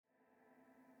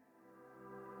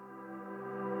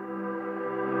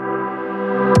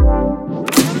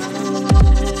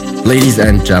Ladies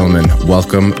and gentlemen,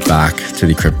 welcome back to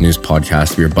the Crypto News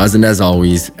Podcast. We are buzzing as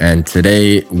always, and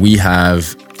today we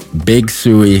have Big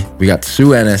Suey. We got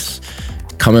Sue Ennis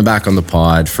coming back on the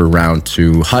pod for round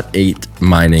two. Hut 8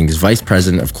 Mining's Vice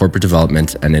President of Corporate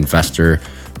Development and Investor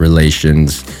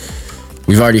Relations.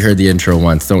 We've already heard the intro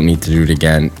once, don't need to do it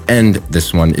again. And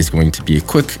this one is going to be a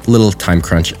quick little time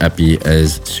crunch epi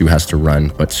as Sue has to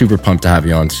run. But super pumped to have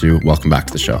you on, Sue. Welcome back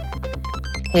to the show.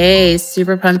 Hey,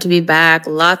 super pumped to be back.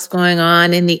 Lots going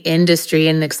on in the industry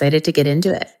and excited to get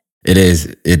into it. It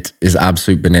is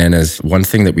absolute bananas. One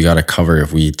thing that we got to cover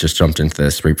if we just jumped into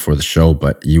this right before the show,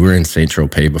 but you were in Saint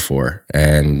Tropez before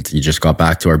and you just got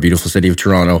back to our beautiful city of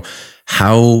Toronto.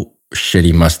 How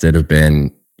shitty must it have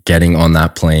been getting on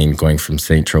that plane, going from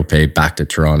Saint Tropez back to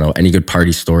Toronto? Any good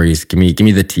party stories? Give me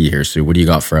the tea here, Sue. What do you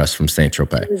got for us from Saint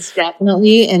Tropez? It was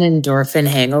definitely an endorphin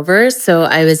hangover. So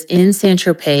I was in Saint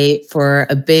Tropez for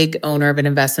a big owner of an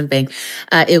investment bank.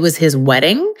 It was his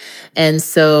wedding. And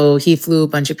so he flew a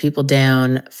bunch of people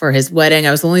down for his wedding.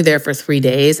 I was only there for 3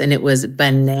 days and it was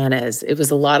bananas. It was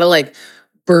a lot of like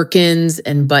Birkins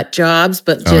and butt jobs,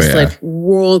 but just like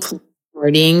world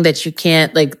partying that you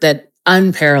can't that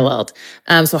unparalleled.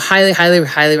 So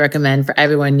highly recommend for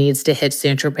everyone needs to hit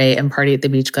Saint Tropez and party at the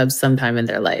beach club sometime in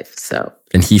their life. So,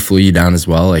 and he flew you down as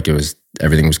well. Like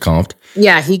everything was comped.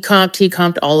 Yeah, he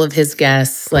comped all of his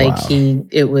guests. Like wow.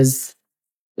 It was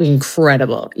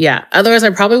incredible. Yeah. Otherwise,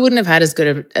 I probably wouldn't have had as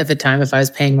good of a time if I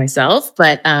was paying myself.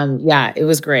 But yeah, it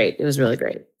was great. It was really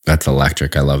great. That's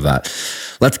electric. I love that.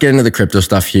 Let's get into the crypto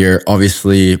stuff here.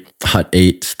 Obviously, Hut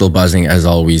 8 still buzzing as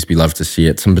always. We love to see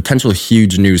it. Some potential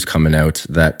huge news coming out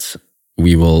that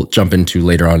we will jump into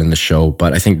later on in the show.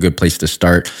 But I think a good place to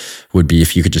start would be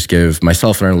if you could just give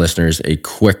myself and our listeners a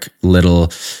quick little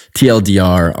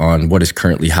TLDR on what is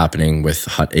currently happening with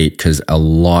Hut 8, because a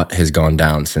lot has gone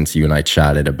down since you and I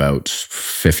chatted about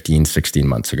 15, 16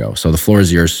 months ago. So the floor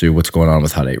is yours, Sue. What's going on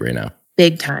with Hut 8 right now?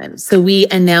 Big time. So we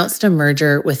announced a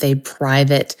merger with a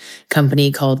private company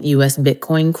called US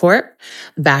Bitcoin Corp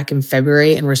back in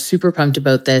February. And we're super pumped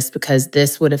about this because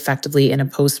this would effectively, in a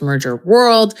post-merger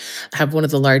world, have one of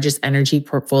the largest energy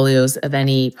portfolios of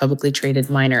any publicly traded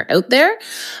miner out there.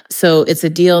 So it's a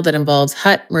deal that involves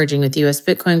Hut merging with US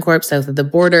Bitcoin Corp south of the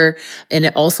border. And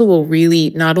it also will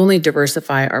really not only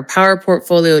diversify our power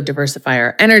portfolio, diversify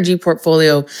our energy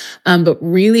portfolio, but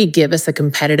really give us a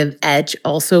competitive edge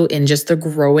also in just the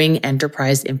growing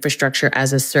enterprise infrastructure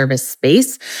as a service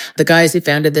space. The guys who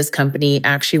founded this company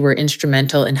actually were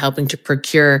instrumental in helping to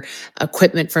procure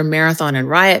equipment from Marathon and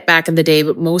Riot back in the day.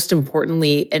 But most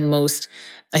importantly,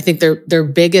 I think their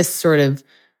biggest sort of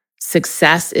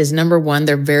success is, number one,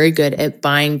 they're very good at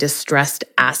buying distressed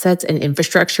assets and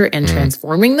infrastructure and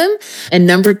transforming them. And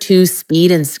number two,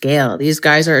 speed and scale. These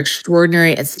guys are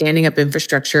extraordinary at standing up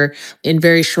infrastructure in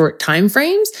very short time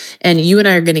frames. And you and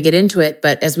I are going to get into it.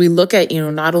 But as we look at,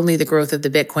 not only the growth of the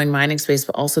Bitcoin mining space,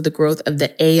 but also the growth of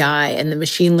the AI and the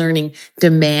machine learning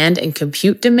demand and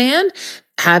compute demand,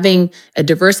 having a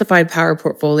diversified power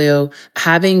portfolio,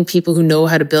 having people who know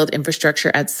how to build infrastructure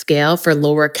at scale for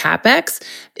lower CapEx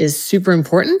is super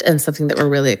important and something that we're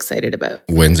really excited about.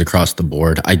 Wins across the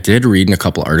board. I did read in a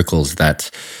couple articles that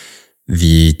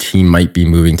the team might be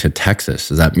moving to Texas.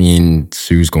 Does that mean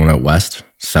Sue's going out west,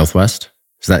 southwest?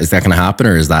 Is that going to happen,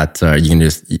 or is that you can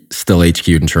just still HQ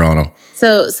in Toronto?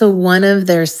 So one of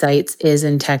their sites is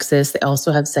in Texas. They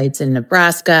also have sites in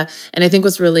Nebraska. And I think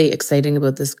what's really exciting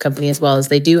about this company as well is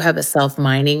they do have a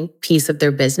self-mining piece of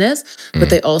their business,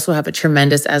 but they also have a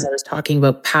tremendous, as I was talking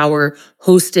about, power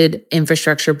hosted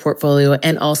infrastructure portfolio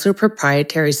and also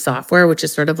proprietary software, which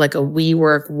is sort of like a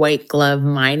WeWork white glove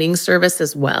mining service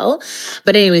as well.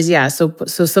 But anyways, yeah, so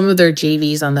some of their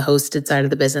JVs on the hosted side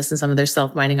of the business and some of their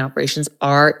self-mining operations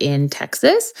are in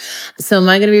Texas. So am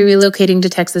I going to be relocating to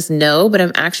Texas? No, but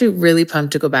I'm actually really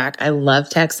pumped to go back. I love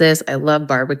Texas. I love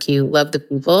barbecue, love the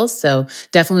people. So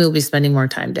definitely will be spending more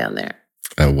time down there.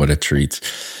 Oh, what a treat.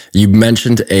 You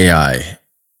mentioned AI.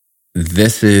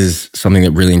 This is something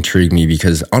that really intrigued me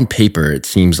because on paper, it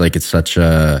seems like it's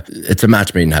a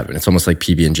match made in heaven. It's almost like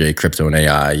PB&J, crypto and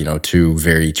AI, two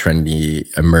very trendy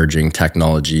emerging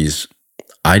technologies.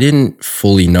 I didn't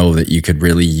fully know that you could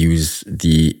really use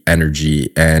the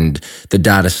energy and the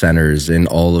data centers and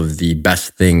all of the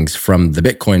best things from the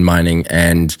Bitcoin mining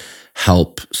and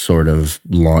help sort of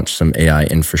launch some AI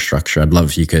infrastructure. I'd love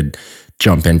if you could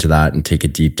jump into that and take a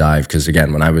deep dive. Because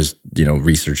again, when I was,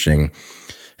 researching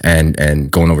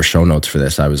and going over show notes for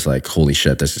this, I was like, holy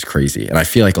shit, this is crazy. And I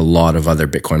feel like a lot of other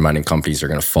Bitcoin mining companies are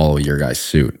going to follow your guys'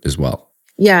 suit as well.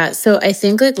 Yeah. So I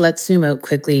think like let's zoom out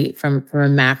quickly from a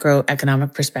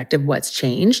macroeconomic perspective, what's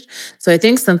changed. So I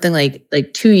think something like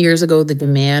 2 years ago, the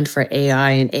demand for AI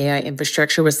and AI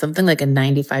infrastructure was something like a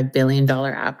 $95 billion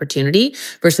opportunity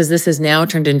versus this has now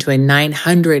turned into a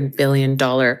 $900 billion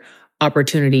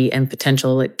opportunity and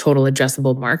potential like total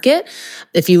addressable market.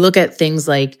 If you look at things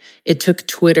like it took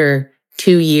Twitter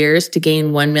 2 years to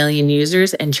gain 1 million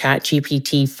users and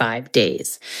ChatGPT 5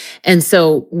 days. And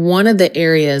so one of the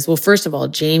areas, well, first of all,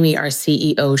 Jamie, our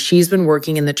CEO, she's been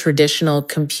working in the traditional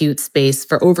compute space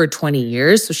for over 20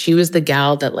 years. So she was the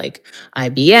gal that like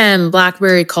IBM,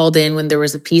 BlackBerry called in when there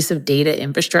was a piece of data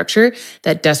infrastructure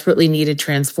that desperately needed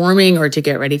transforming or to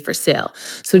get ready for sale.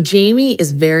 So Jamie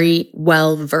is very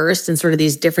well versed in sort of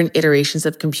these different iterations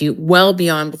of compute well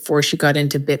beyond before she got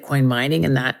into Bitcoin mining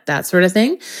and that sort of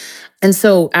thing. And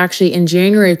so actually in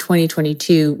January of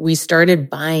 2022, we started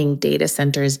buying data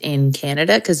centers in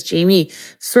Canada because Jamie,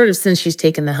 sort of since she's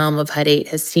taken the helm of Hut 8,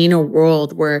 has seen a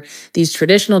world where these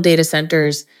traditional data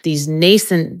centers, these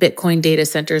nascent Bitcoin data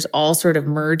centers all sort of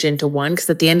merge into one. Because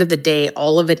at the end of the day,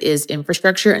 all of it is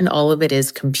infrastructure and all of it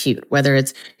is compute, whether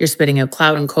it's you're spitting out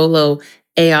cloud and colo,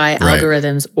 AI Right.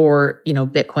 algorithms, or,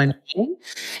 Bitcoin mining.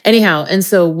 Anyhow, and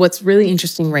so what's really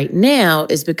interesting right now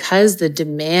is because the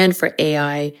demand for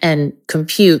AI and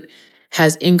compute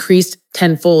has increased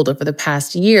tenfold over the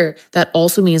past year, that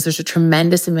also means there's a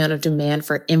tremendous amount of demand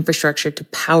for infrastructure to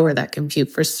power that compute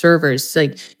for servers,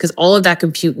 like because all of that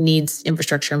compute needs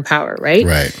infrastructure and power, right?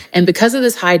 Right. And because of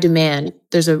this high demand,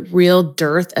 there's a real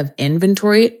dearth of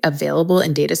inventory available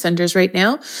in data centers right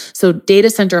now. So Data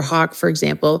Center Hawk, for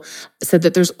example, said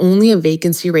that there's only a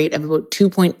vacancy rate of about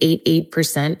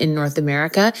 2.88% in North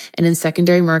America. And in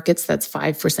secondary markets, that's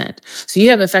 5%. So you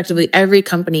have effectively every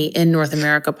company in North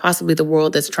America, possibly the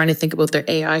world, that's trying to think about their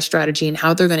AI strategy and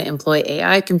how they're going to employ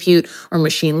AI compute or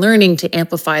machine learning to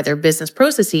amplify their business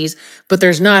processes. But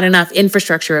there's not enough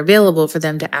infrastructure available for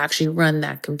them to actually run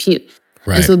that compute.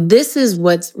 Right. And so this is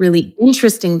what's really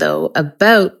interesting, though,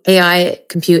 about AI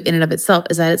compute in and of itself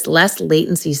is that it's less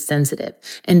latency sensitive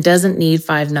and doesn't need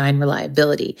 5.9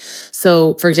 reliability.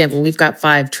 So, for example, we've got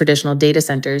 5 traditional data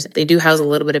centers. They do house a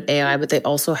little bit of AI, but they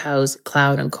also house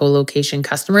cloud and co-location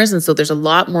customers. And so there's a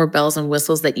lot more bells and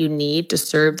whistles that you need to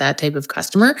serve that type of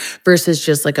customer versus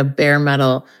just like a bare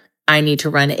metal, I need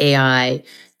to run AI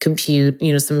compute,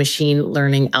 some machine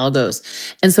learning algos.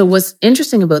 And so what's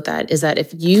interesting about that is that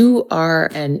if you are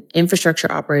an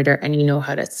infrastructure operator and you know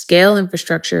how to scale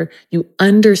infrastructure, you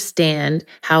understand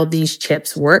how these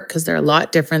chips work because they're a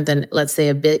lot different than, let's say,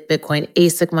 a Bitcoin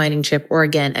ASIC mining chip or,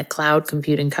 again, a cloud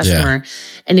computing customer. Yeah.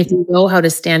 And if you know how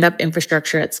to stand up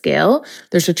infrastructure at scale,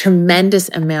 there's a tremendous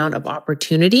amount of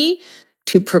opportunity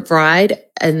to provide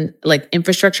and like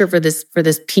infrastructure for this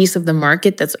piece of the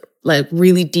market that's like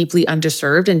really deeply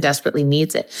underserved and desperately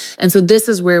needs it. And so this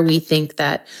is where we think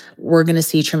that we're going to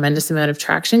see tremendous amount of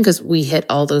traction because we hit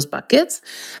all those buckets,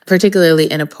 particularly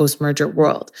in a post-merger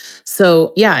world.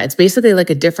 So yeah, it's basically like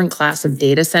a different class of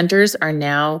data centers are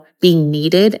now being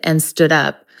needed and stood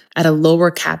up at a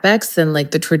lower capex than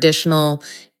like the traditional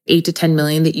 8 to 10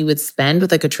 million that you would spend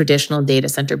with like a traditional data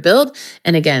center build.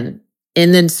 And again,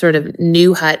 in the sort of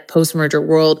new Hut post-merger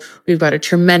world, we've got a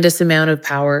tremendous amount of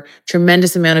power,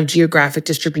 tremendous amount of geographic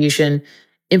distribution,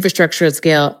 infrastructure at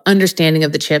scale, understanding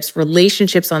of the chips,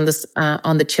 relationships on this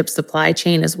on the chip supply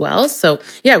chain as well. So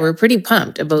yeah, we're pretty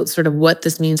pumped about sort of what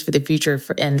this means for the future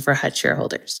for Hut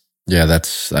shareholders. Yeah,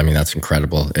 that's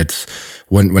incredible. It's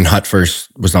when Hut first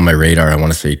was on my radar, I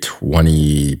want to say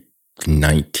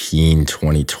 2019,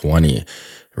 2020.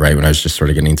 Right, when I was just sort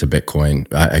of getting into Bitcoin.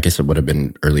 I guess it would have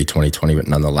been early 2020, but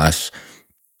nonetheless,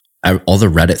 all the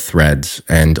Reddit threads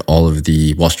and all of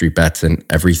the Wall Street bets and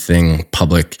everything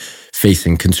public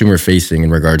facing, consumer facing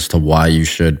in regards to why you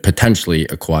should potentially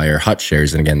acquire Hut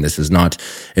shares. And again, this is not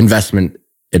investment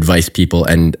advice, people.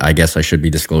 And I guess I should be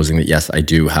disclosing that, yes, I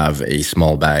do have a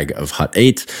small bag of Hut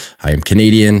 8. I am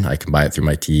Canadian. I can buy it through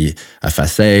my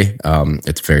TFSA.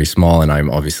 It's very small, and I'm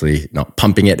obviously not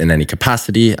pumping it in any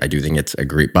capacity. I do think it's a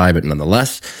great buy, but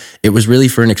nonetheless, it was really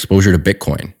for an exposure to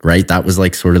Bitcoin, right? That was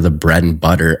like sort of the bread and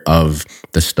butter of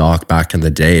the stock back in the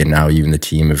day. And now you and the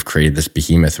team have created this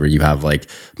behemoth where you have like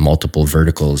multiple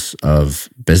verticals of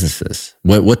businesses.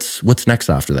 What's next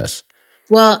after this?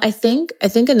 Well, I think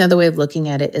another way of looking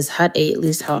at it is Hut 8, at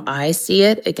least how I see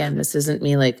it. Again, this isn't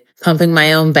me like pumping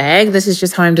my own bag. This is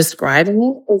just how I'm describing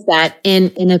it, is that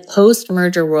in a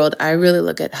post-merger world, I really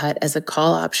look at Hut as a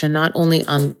call option, not only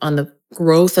on the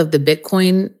growth of the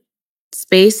Bitcoin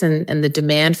space and the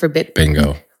demand for Bitcoin.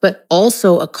 Bingo. but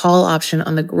also a call option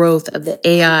on the growth of the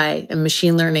AI and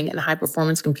machine learning and high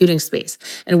performance computing space.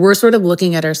 And we're sort of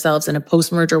looking at ourselves in a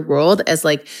post-merger world as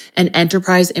like an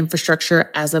enterprise infrastructure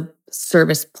as a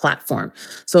service platform.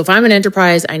 So if I'm an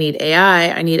enterprise, I need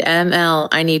AI, I need ML,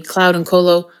 I need cloud and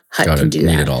colo, Hut can do Need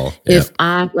that. it all. If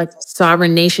I'm like a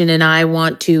sovereign nation and I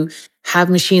want to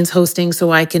have machines hosting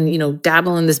so I can,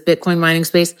 dabble in this Bitcoin mining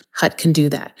space, Hut can do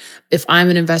that. If I'm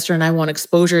an investor and I want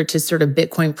exposure to sort of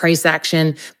Bitcoin price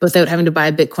action without having to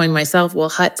buy Bitcoin myself, well,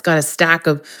 Hut's got a stack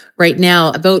of right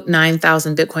now about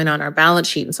 9,000 Bitcoin on our balance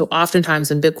sheet. And so oftentimes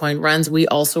when Bitcoin runs, we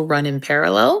also run in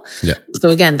parallel. Yeah. So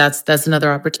again, that's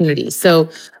another opportunity. So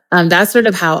that's sort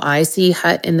of how I see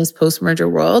Hut in this post-merger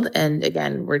world. And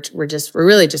again, we're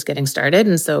really just getting started.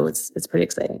 And so it's pretty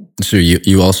exciting. So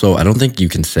you also, I don't think you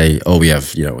can say, oh, we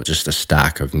have, just a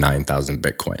stack of 9,000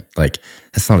 Bitcoin. Like,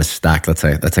 that's not a stack. That's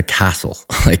a castle.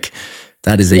 Like,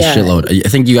 that is a shitload. I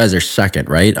think you guys are second,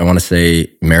 right? I want to say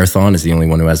Marathon is the only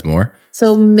one who has more.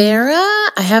 So Mara,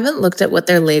 I haven't looked at what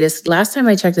their last time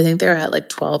I checked, I think they were at like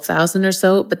 12,000 or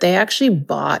so, but they actually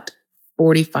bought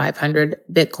 4,500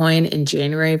 Bitcoin in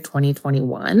January of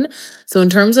 2021. So in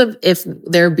terms of if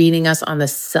they're beating us on the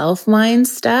self-mine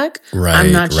stack,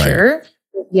 I'm not sure.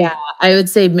 Yeah, I'd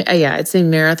say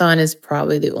Marathon is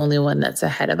probably the only one that's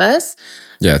ahead of us.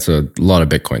 Yeah, it's a lot of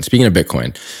Bitcoin. Speaking of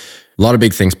Bitcoin, a lot of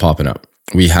big things popping up.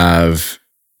 We have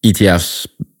ETFs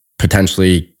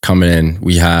potentially coming in.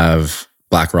 We have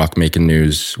BlackRock making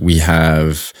news. We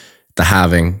have the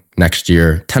halving next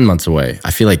year, 10 months away.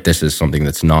 I feel like this is something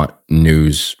that's not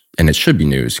news, and it should be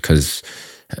news, because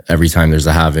every time there's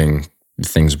a halving,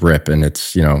 things rip, and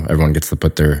it's, everyone gets to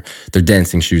put their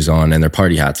dancing shoes on and their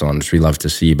party hats on, which we love to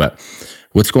see. But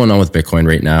what's going on with Bitcoin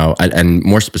right now? And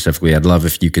more specifically, I'd love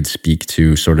if you could speak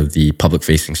to sort of the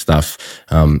public-facing stuff.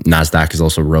 NASDAQ has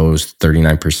also rose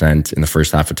 39% in the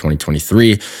first half of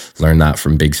 2023. Learned that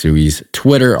from Big Suey's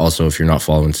Twitter. Also, if you're not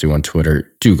following Sue on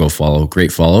Twitter, do go follow.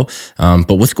 Great follow.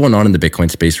 But what's going on in the Bitcoin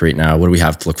space right now? What do we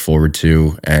have to look forward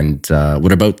to? And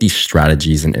what about these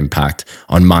strategies and impact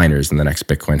on miners in the next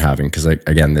Bitcoin halving? Because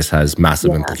again, this has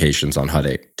massive implications on Hut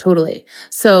 8. Totally.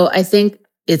 So I think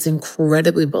it's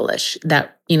incredibly bullish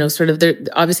that,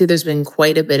 obviously there's been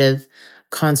quite a bit of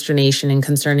consternation and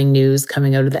concerning news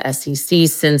coming out of the SEC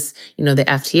since, the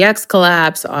FTX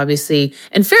collapse, obviously,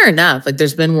 and fair enough, like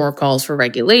there's been more calls for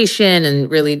regulation and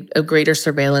really a greater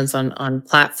surveillance on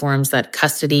platforms that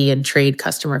custody and trade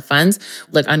customer funds,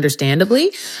 like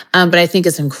understandably. But I think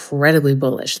it's incredibly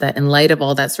bullish that in light of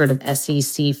all that sort of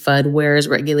SEC FUD, where is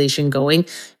regulation going?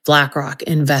 BlackRock,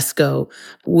 Invesco,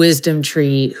 Wisdom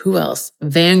Tree, who else?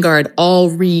 Vanguard all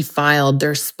refiled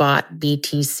their spot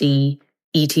BTC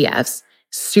ETFs.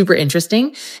 Super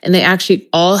interesting. And they actually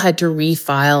all had to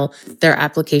refile their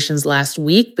applications last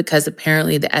week because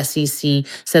apparently the SEC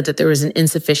said that there was an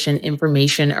insufficient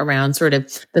information around sort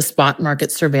of the spot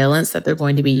market surveillance that they're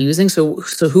going to be using. So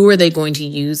who are they going to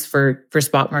use for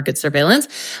spot market surveillance?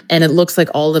 And it looks like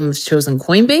all of them have chosen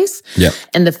Coinbase. Yep.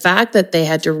 And the fact that they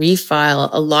had to refile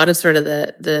a lot of sort of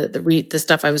the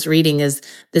stuff I was reading is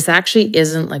this actually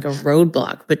isn't like a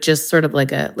roadblock, but just sort of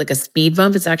like a speed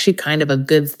bump. It's actually kind of a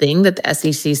good thing that the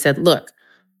SEC said, look,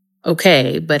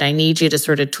 okay, but I need you to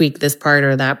sort of tweak this part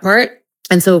or that part.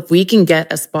 And so if we can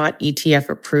get a spot ETF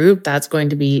approved, that's going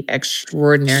to be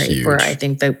extraordinary for, I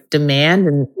think, the demand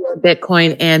and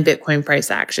Bitcoin and Bitcoin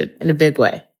price action in a big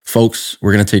way. Folks,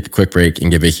 we're going to take a quick break and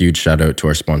give a huge shout out to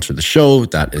our sponsor of the show.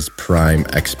 That is Prime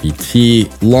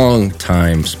XBT,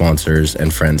 long-time sponsors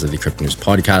and friends of the Crypto News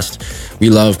podcast. We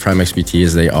love Prime XBT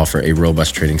as they offer a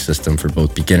robust trading system for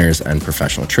both beginners and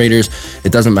professional traders.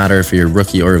 It doesn't matter if you're a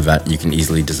rookie or a vet, you can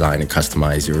easily design and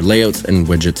customize your layouts and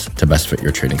widgets to best fit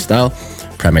your trading style.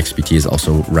 Prime XBT is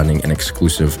also running an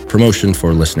exclusive promotion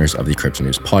for listeners of the Crypto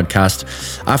News podcast.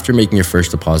 After making your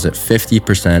first deposit,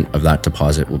 50% of that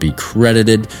deposit will be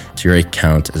credited to your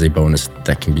account as a bonus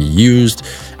that can be used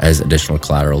as additional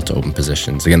collateral to open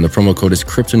positions. Again, the promo code is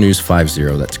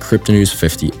CryptoNews50. That's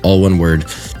CryptoNews50, all one word,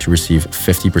 to receive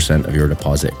 50% of your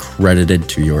deposit credited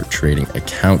to your trading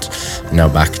account. Now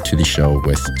back to the show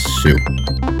with Sue.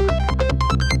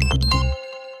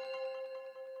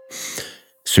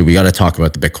 So we got to talk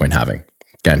about the Bitcoin halving.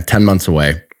 Again, 10 months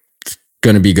away. It's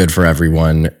going to be good for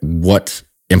everyone. What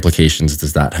implications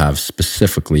does that have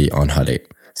specifically on Hut 8?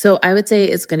 So I would say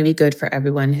it's going to be good for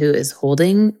everyone who is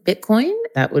holding Bitcoin.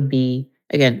 That would be,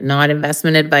 again, not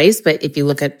investment advice, but if you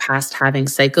look at past halving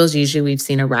cycles, usually we've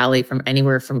seen a rally from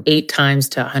anywhere from 8 times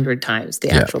to 100 times the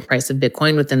actual price of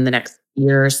Bitcoin within the next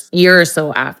year or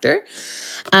so after.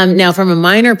 Now, from a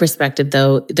miner perspective,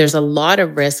 though, there's a lot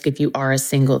of risk if you are a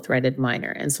single-threaded miner.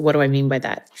 And so what do I mean by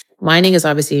that? mining is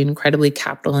obviously an incredibly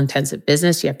capital intensive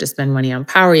business. You have to spend money on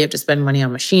power, you have to spend money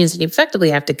on machines, and you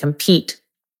effectively have to compete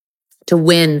to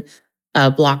win a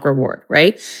block reward,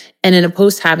 right? And in a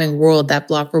post-halving world, that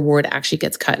block reward actually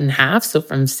gets cut in half. So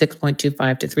from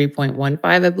 6.25 to 3.15,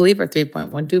 I believe, or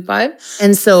 3.125.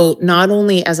 And so not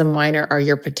only as a miner are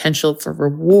your potential for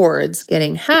rewards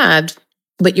getting halved,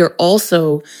 but you're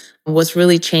also what's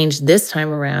really changed this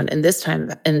time around and this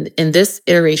time and in this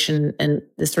iteration and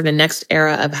this sort of next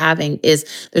era of halving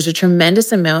is there's a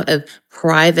tremendous amount of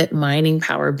private mining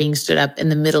power being stood up in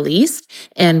the Middle East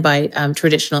and by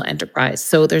traditional enterprise.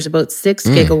 So there's about 6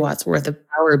 gigawatts worth of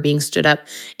power being stood up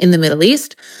in the Middle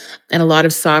East, and a lot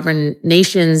of sovereign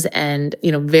nations and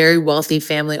very wealthy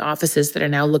family offices that are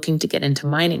now looking to get into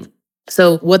mining.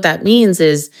 So what that means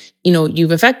is,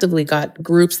 you've effectively got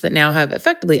groups that now have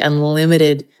effectively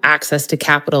unlimited access to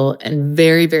capital and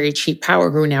very, very cheap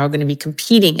power who are now going to be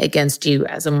competing against you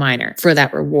as a miner for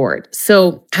that reward.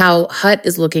 So how Hut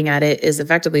is looking at it is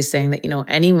effectively saying that,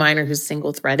 any miner who's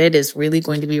single threaded is really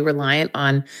going to be reliant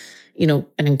on an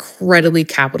incredibly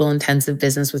capital intensive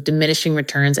business with diminishing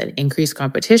returns and increased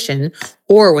competition.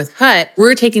 Or with Hut,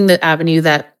 we're taking the avenue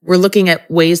that we're looking at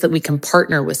ways that we can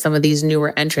partner with some of these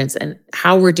newer entrants. And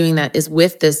how we're doing that is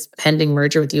with this pending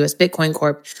merger with US Bitcoin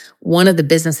Corp. One of the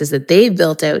businesses that they've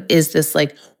built out is this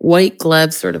like white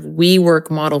glove sort of WeWork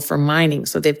model for mining.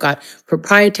 So they've got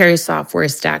proprietary software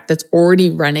stack that's already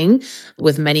running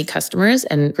with many customers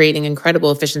and creating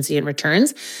incredible efficiency and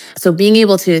returns. So being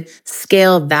able to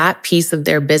scale that piece of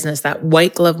their business, that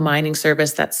white glove mining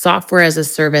service, that software as a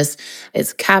service,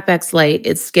 it's CapEx light,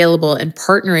 it's scalable, and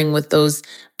partnering with those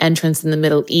entrants in the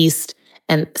Middle East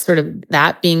and sort of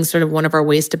that being sort of one of our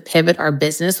ways to pivot our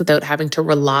business without having to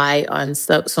rely on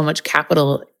so much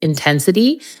capital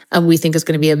intensity, we think is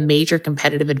going to be a major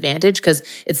competitive advantage because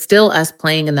it's still us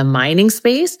playing in the mining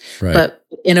space, right, but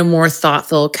in a more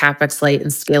thoughtful, CapEx light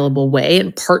and scalable way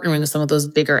and partnering with some of those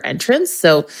bigger entrants.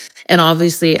 So, and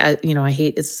obviously, I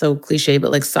hate, it's so cliche,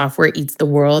 but like software eats the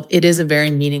world. It is a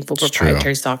very meaningful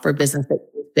proprietary software business that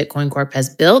Bitcoin Corp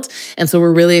has built. And so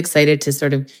we're really excited to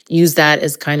sort of use that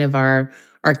as kind of our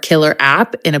killer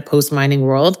app in a post-mining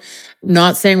world.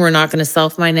 Not saying we're not going to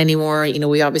self-mine anymore.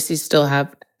 We obviously still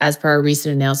have, as per our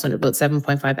recent announcement, about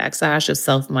 7.5 exahash of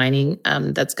self-mining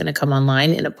that's going to come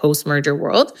online in a post-merger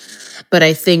world. But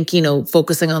I think,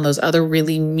 focusing on those other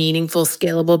really meaningful,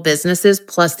 scalable businesses,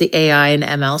 plus the AI and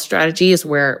ML strategy is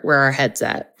where our head's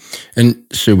at. And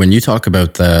so when you talk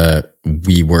about the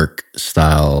WeWork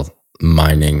style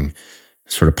mining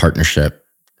sort of partnership,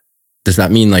 does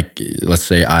that mean like, let's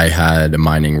say I had a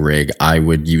mining rig, I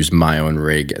would use my own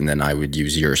rig and then I would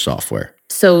use your software?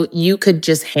 So you could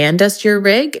just hand us your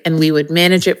rig and we would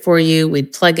manage it for you.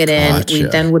 We'd plug it in. Gotcha. We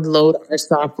then would load our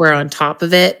software on top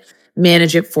of it,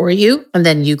 manage it for you, and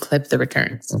then you clip the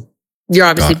returns. You're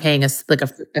obviously paying us like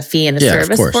a fee and a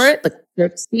service for it, like a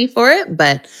service fee for it.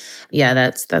 But yeah,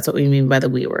 that's what we mean by the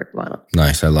WeWork model.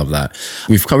 Nice. I love that.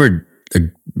 We've covered a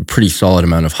pretty solid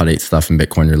amount of Hut 8 stuff and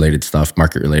Bitcoin related stuff,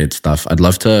 market related stuff. I'd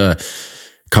love to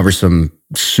cover some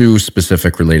SUE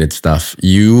specific related stuff.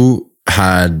 You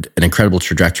had an incredible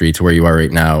trajectory to where you are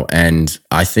right now. And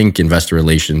I think investor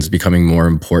relations is becoming more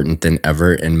important than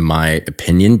ever, in my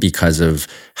opinion, because of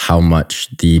how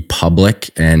much the public,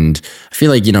 and I feel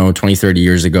like, 20, 30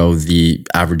 years ago, the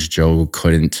average Joe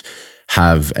couldn't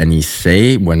have any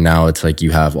say, when now it's like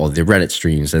you have all the Reddit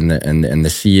streams and the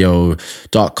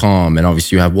CEO.com, and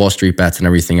obviously you have Wall Street bets and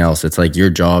everything else. It's like your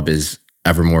job is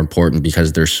ever more important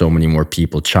because there's so many more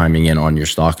people chiming in on your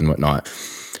stock and whatnot.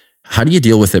 How do you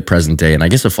deal with it present day? And I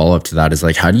guess a follow-up to that is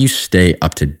like, how do you stay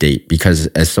up to date? Because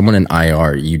as someone in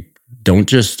IR, you don't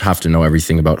just have to know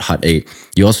everything about Hut 8.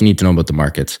 You also need to know about the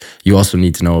markets. You also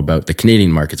need to know about the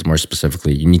Canadian markets more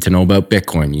specifically. You need to know about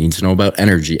Bitcoin. You need to know about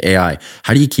energy, AI.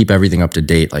 How do you keep everything up to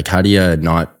date? Like, how do you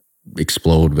not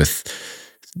explode with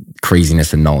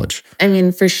craziness and knowledge? I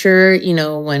mean, for sure,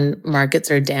 when markets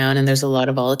are down and there's a lot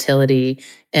of volatility,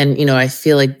 and, I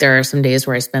feel like there are some days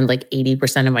where I spend like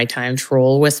 80% of my time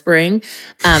troll whispering.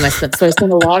 I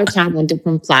spend a lot of time on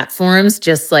different platforms,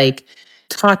 just like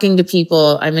talking to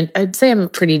people. I'd say I'm a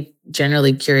pretty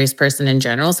generally curious person in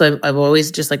general. So I've always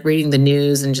just like reading the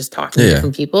news and just talking to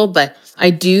different people. But I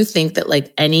do think that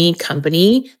like any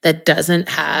company that doesn't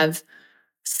have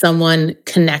someone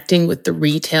connecting with the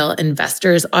retail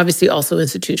investors, obviously also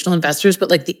institutional investors, but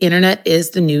like the internet is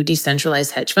the new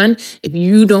decentralized hedge fund. If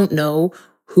you don't know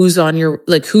who's on your,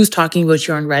 like who's talking about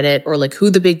you on Reddit, or like who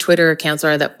the big Twitter accounts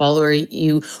are that follow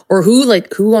you, or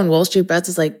who on Wall Street Bets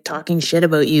is like talking shit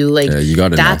about you, like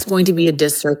that's going to be a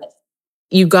disservice.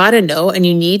 you got to know and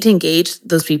you need to engage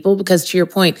those people, because to your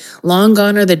point, long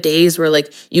gone are the days where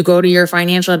like you go to your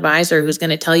financial advisor who's going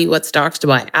to tell you what stocks to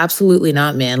buy. Absolutely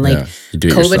not, man. Like you do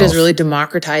it COVID has yourself. really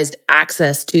democratized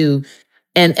access to,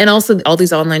 and also all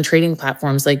these online trading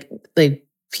platforms, like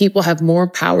people have more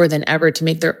power than ever to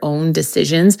make their own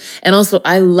decisions. And also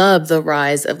I love the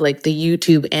rise of like the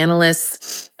YouTube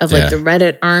analysts, of like the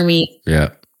Reddit army. Yeah.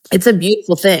 It's a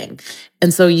beautiful thing.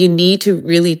 And so you need to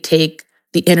really take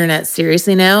the internet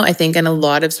seriously now, I think. And a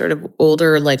lot of sort of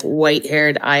older, like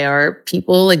white-haired IR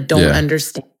people like don't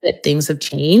understand that things have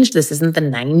changed. This isn't the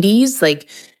 90s. Like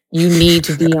you need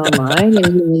to be online,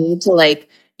 and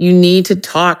you need to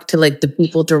talk to like the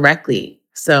people directly.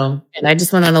 So, and I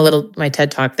just went on my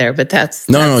TED talk there, but that's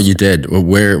no, you did.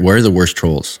 Where are the worst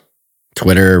trolls?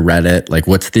 Twitter, Reddit, like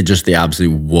what's just the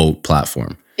absolute woke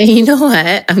platform? And you know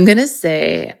what? I'm going to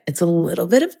say it's a little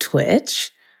bit of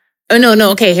Twitch. Oh,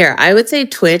 no. Okay, here. I would say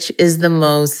Twitch is the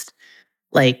most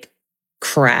like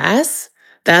crass.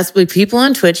 That's what people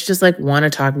on Twitch just like want to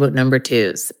talk about number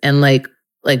twos and like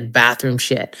bathroom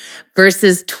shit.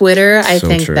 Versus Twitter, I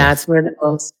think that's where the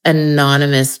most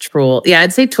anonymous troll. Yeah,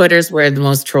 I'd say Twitter's where the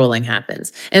most trolling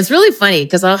happens. And it's really funny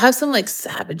because I'll have some like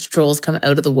savage trolls come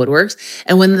out of the woodworks.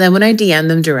 And when I DM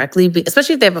them directly,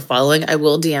 especially if they have a following, I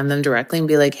will DM them directly and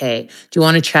be like, hey, do you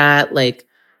want to chat? Like,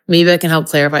 maybe I can help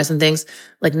clarify some things.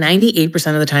 Like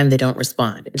 98% of the time, they don't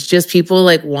respond. It's just people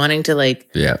like wanting to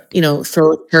like,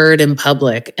 throw a turd in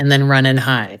public and then run and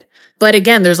hide. But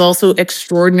again, there's also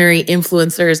extraordinary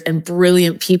influencers and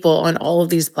brilliant people on all of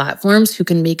these platforms who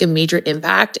can make a major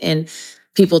impact in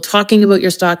people talking about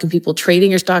your stock and people trading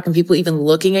your stock and people even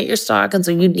looking at your stock. And so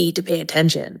you need to pay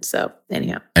attention. So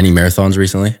anyhow. Any marathons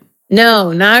recently?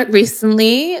 No, not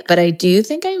recently. But I do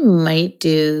think I might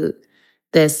do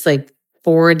this like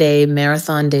 4-day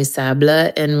Marathon des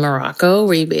Sables in Morocco,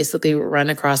 where you basically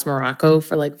run across Morocco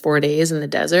for like 4 days in the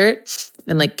desert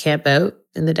and like camp out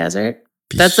in the desert.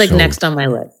 That's like next on my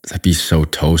list. That'd be so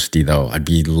toasty though. I'd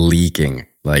be leaking.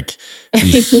 Like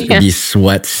it'd be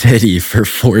sweat city for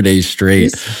 4 days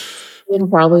straight. And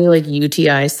probably like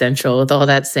UTI Central with all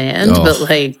that sand. But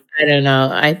like, I don't know.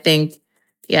 I think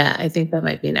that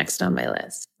might be next on my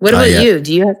list. What about you?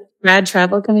 Do you have rad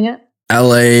travel coming up?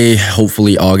 LA,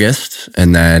 hopefully August,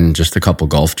 and then just a couple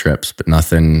golf trips, but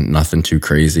nothing too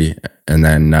crazy. And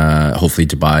then hopefully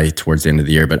Dubai towards the end of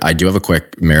the year. But I do have a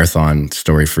quick marathon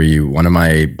story for you. One of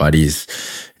my buddies,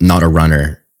 not a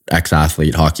runner,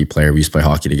 ex-athlete, hockey player, we used to play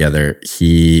hockey together.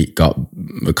 He got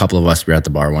a couple of us, we were at the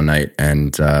bar one night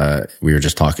and we were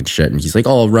just talking shit. And he's like,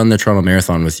 I'll run the Toronto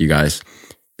Marathon with you guys.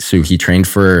 So he trained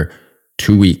for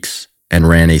 2 weeks and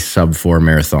ran a sub-4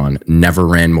 marathon, never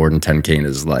ran more than 10K in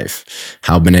his life.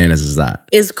 How bananas is that?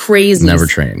 It's crazy. Never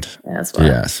trained. Yeah, that's wild.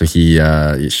 Yeah, so he,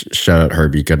 shout out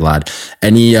Herbie, good lad.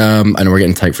 Any, I know we're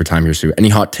getting tight for time here, Sue. Any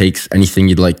hot takes, anything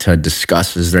you'd like to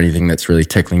discuss? Is there anything that's really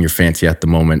tickling your fancy at the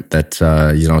moment that,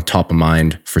 top of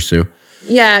mind for Sue?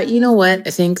 Yeah, you know what?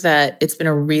 I think that it's been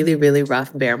a really, really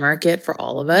rough bear market for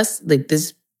all of us. Like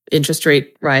this interest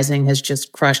rate rising has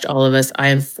just crushed all of us. I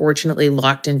unfortunately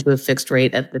locked into a fixed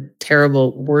rate at the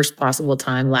terrible, worst possible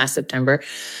time last September.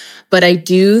 But I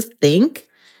do think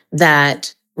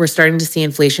that we're starting to see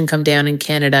inflation come down in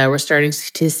Canada. We're starting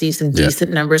to see some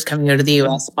decent numbers coming out of the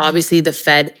US. Obviously, the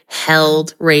Fed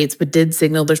held rates, but did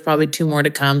signal there's probably 2 more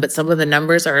to come. But some of the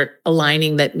numbers are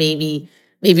aligning that maybe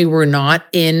we're not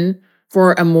in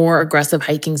for a more aggressive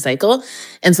hiking cycle.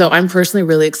 And so I'm personally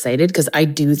really excited because I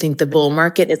do think the bull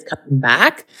market is coming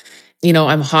back.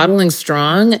 I'm hodling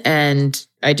strong, and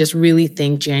I just really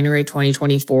think January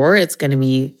 2024, it's going to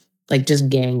be like just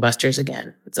gangbusters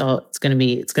again. It's going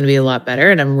to be a lot better.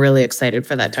 And I'm really excited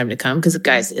for that time to come because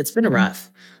guys, it's been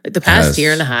rough. Like the past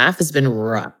year and a half has been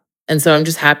rough. And so I'm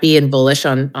just happy and bullish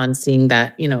on seeing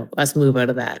that, us move out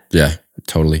of that. Yeah,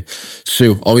 totally.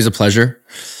 Sue, always a pleasure.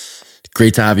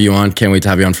 Great to have you on. Can't wait to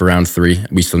have you on for round 3.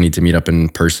 We still need to meet up in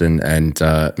person and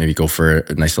maybe go for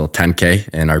a nice little 10K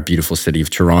in our beautiful city of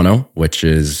Toronto, which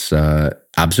is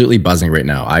absolutely buzzing right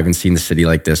now. I haven't seen the city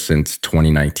like this since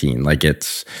 2019. Like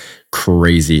it's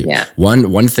crazy. Yeah.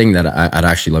 One thing that I'd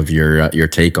actually love your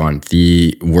take on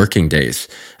the working days.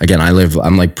 Again,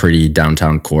 I'm like pretty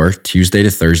downtown core. Tuesday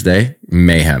to Thursday,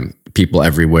 mayhem. People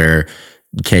everywhere.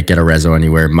 You can't get a reso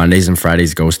anywhere. Mondays and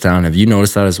Fridays, ghost town. Have you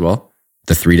noticed that as well?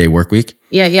 The 3-day work week?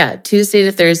 Yeah. Tuesday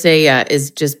to Thursday,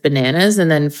 is just bananas. And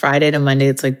then Friday to Monday,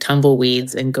 it's like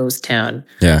tumbleweeds and ghost town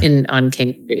on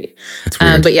King Street.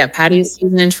 But yeah, patio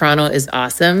season in Toronto is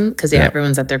awesome because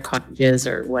everyone's at their cottages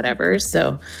or whatever.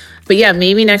 So, but yeah,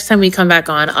 maybe next time we come back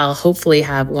on, I'll hopefully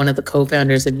have one of the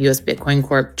co-founders of US Bitcoin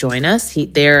Corp join us.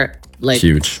 They're like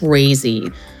huge, crazy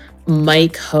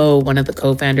Mike Ho, one of the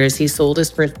co-founders, he sold his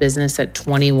first business at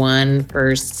 21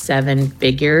 for 7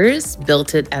 figures,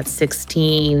 built it at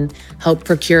 16, helped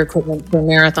procure equipment for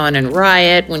Marathon and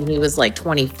Riot when he was like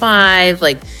 25.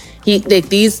 Like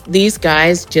these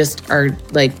guys just are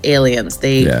like aliens.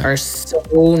 They are so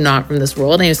not from this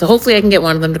world. Anyway, so hopefully I can get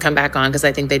one of them to come back on because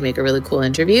I think they'd make a really cool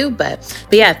interview. But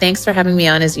yeah, thanks for having me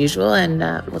on as usual, and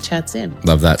we'll chat soon.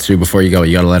 Love that. Sue, before you go,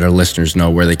 you got to let our listeners know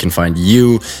where they can find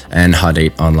you and Hut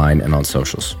 8 online and on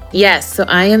socials. Yes, so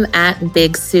I am at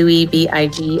Big Suey,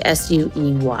 BIGSUEY,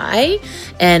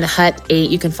 and Hut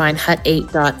 8. You can find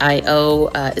hut8.io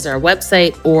is our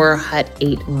website, or Hut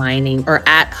 8 Mining, or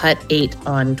at Hut 8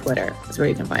 on Twitter is where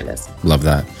you can find us. Love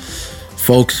that.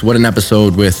 Folks, what an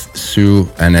episode with Sue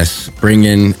Ennis.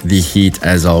 Bringing the heat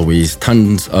as always.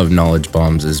 Tons of knowledge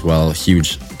bombs as well.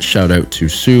 Huge shout out to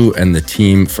Sue and the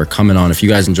team for coming on. If you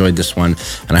guys enjoyed this one,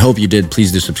 and I hope you did,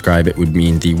 please do subscribe. It would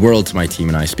mean the world to my team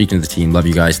and I. Speaking to the team, love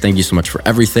you guys. Thank you so much for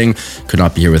everything. Could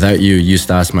not be here without you.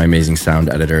 Eustace, my amazing sound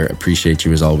editor. Appreciate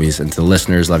you as always. And to the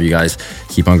listeners, love you guys.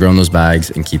 Keep on growing those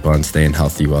bags and keep on staying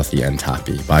healthy, wealthy, and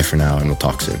happy. Bye for now, and we'll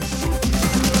talk soon.